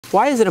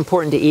Why is it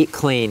important to eat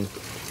clean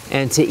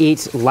and to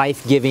eat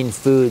life-giving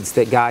foods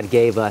that God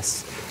gave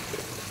us?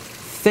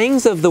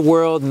 Things of the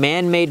world,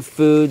 man-made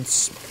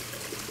foods,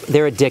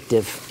 they're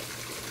addictive.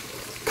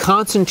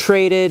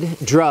 Concentrated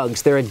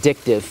drugs, they're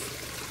addictive.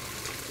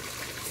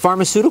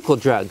 Pharmaceutical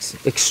drugs,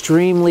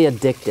 extremely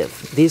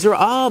addictive. These are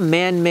all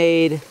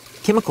man-made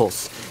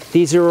chemicals.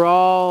 These are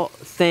all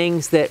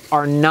things that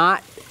are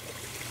not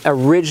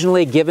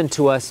originally given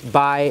to us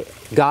by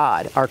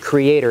God, our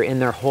Creator, in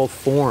their whole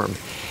form.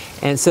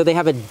 And so they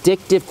have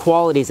addictive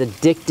qualities,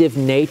 addictive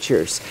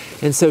natures.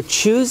 And so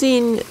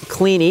choosing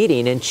clean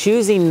eating and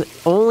choosing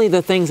only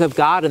the things of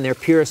God in their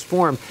purest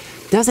form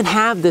doesn't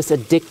have this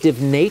addictive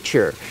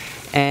nature.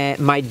 And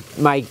my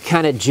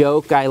kind of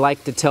joke I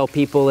like to tell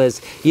people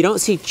is, you don't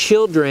see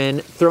children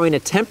throwing a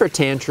temper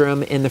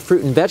tantrum in the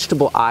fruit and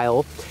vegetable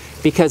aisle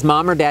because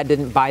mom or dad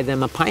didn't buy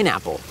them a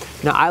pineapple.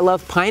 Now, I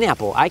love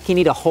pineapple. I can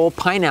eat a whole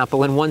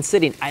pineapple in one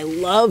sitting. I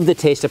love the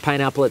taste of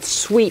pineapple. It's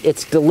sweet,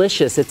 it's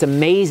delicious, it's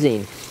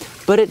amazing.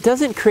 But it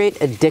doesn't create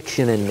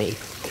addiction in me.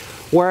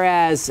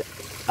 Whereas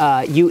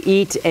you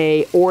eat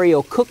a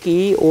Oreo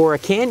cookie or a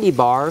candy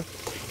bar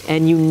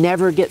and you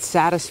never get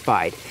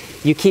satisfied.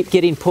 You keep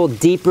getting pulled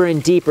deeper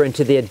and deeper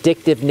into the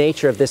addictive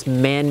nature of this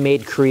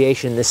man-made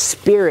creation, the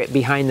spirit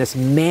behind this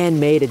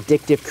man-made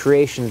addictive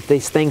creation,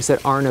 these things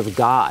that aren't of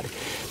God.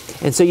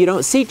 And so you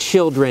don't see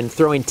children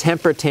throwing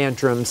temper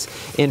tantrums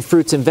in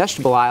fruits and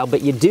vegetable aisle,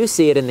 but you do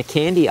see it in the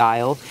candy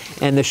aisle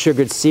and the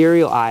sugared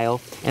cereal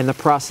aisle and the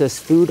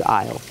processed food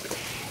aisle.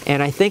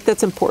 And I think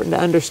that's important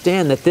to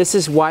understand, that this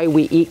is why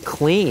we eat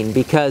clean,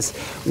 because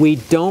we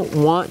don't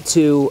want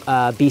to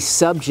be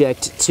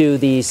subject to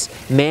these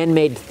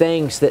man-made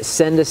things that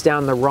send us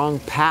down the wrong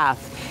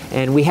path.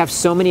 And we have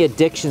so many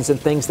addictions and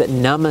things that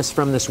numb us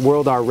from this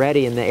world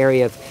already in the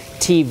area of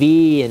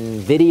TV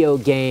and video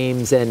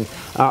games and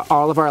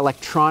all of our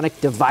electronic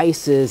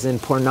devices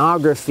and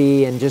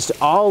pornography and just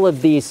all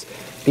of these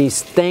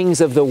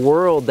things of the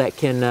world that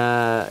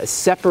can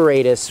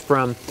separate us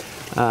from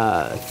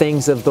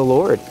things of the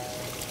Lord.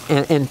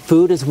 And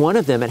food is one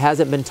of them. It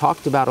hasn't been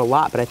talked about a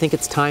lot, but I think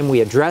it's time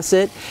we address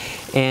it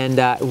and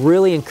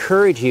really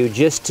encourage you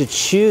just to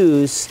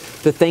choose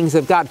the things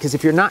of God. Because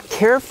if you're not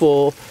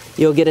careful,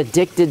 you'll get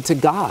addicted to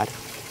God.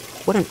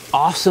 What an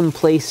awesome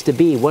place to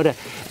be. What an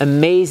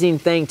amazing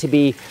thing to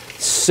be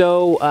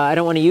so, I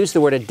don't want to use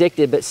the word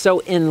addicted, but so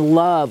in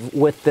love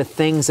with the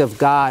things of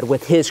God,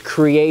 with His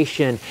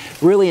creation,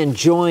 really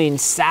enjoying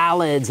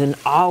salads and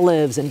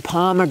olives and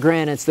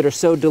pomegranates that are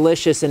so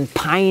delicious, and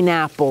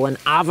pineapple and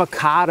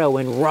avocado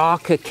and raw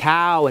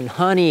cacao and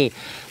honey.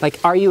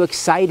 Like, are you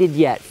excited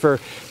yet for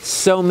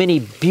so many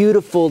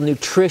beautiful,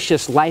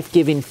 nutritious,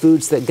 life-giving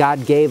foods that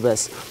God gave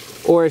us?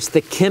 Or is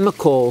the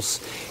chemicals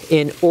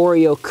in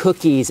Oreo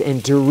cookies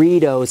and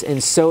Doritos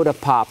and soda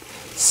pop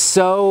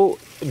so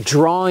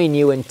drawing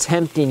you and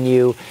tempting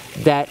you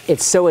that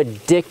it's so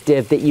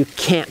addictive that you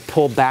can't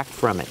pull back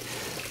from it?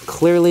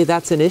 Clearly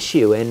that's an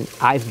issue, and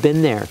I've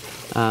been there.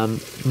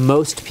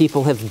 Most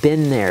people have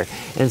been there.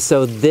 And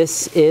so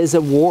this is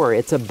a war,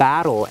 it's a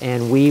battle,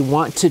 and we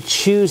want to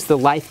choose the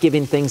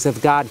life-giving things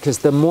of God, because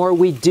the more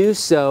we do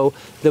so,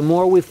 the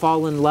more we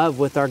fall in love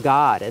with our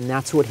God, and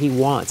that's what He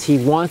wants. He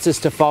wants us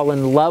to fall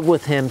in love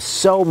with Him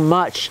so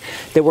much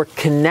that we're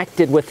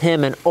connected with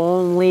Him and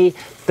only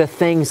the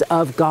things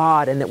of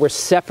God, and that we're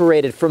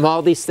separated from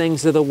all these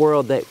things of the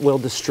world that will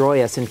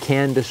destroy us and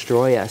can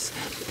destroy us.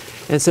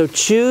 And so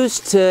choose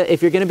to,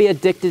 if you're going to be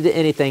addicted to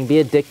anything, be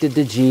addicted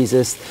to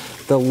Jesus,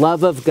 the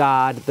love of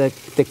God,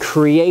 the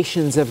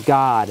creations of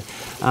God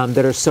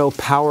that are so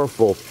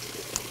powerful.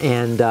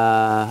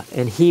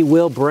 And He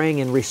will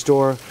bring and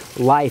restore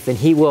life, and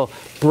He will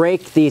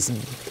break these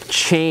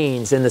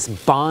chains and this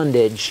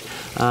bondage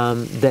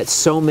that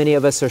so many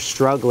of us are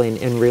struggling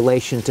in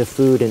relation to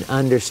food and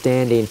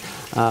understanding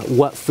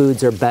what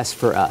foods are best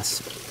for us.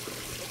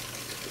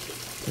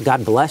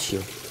 God bless you.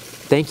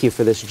 Thank you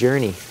for this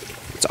journey.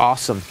 It's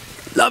awesome.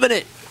 Loving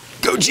it.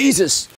 Go Jesus.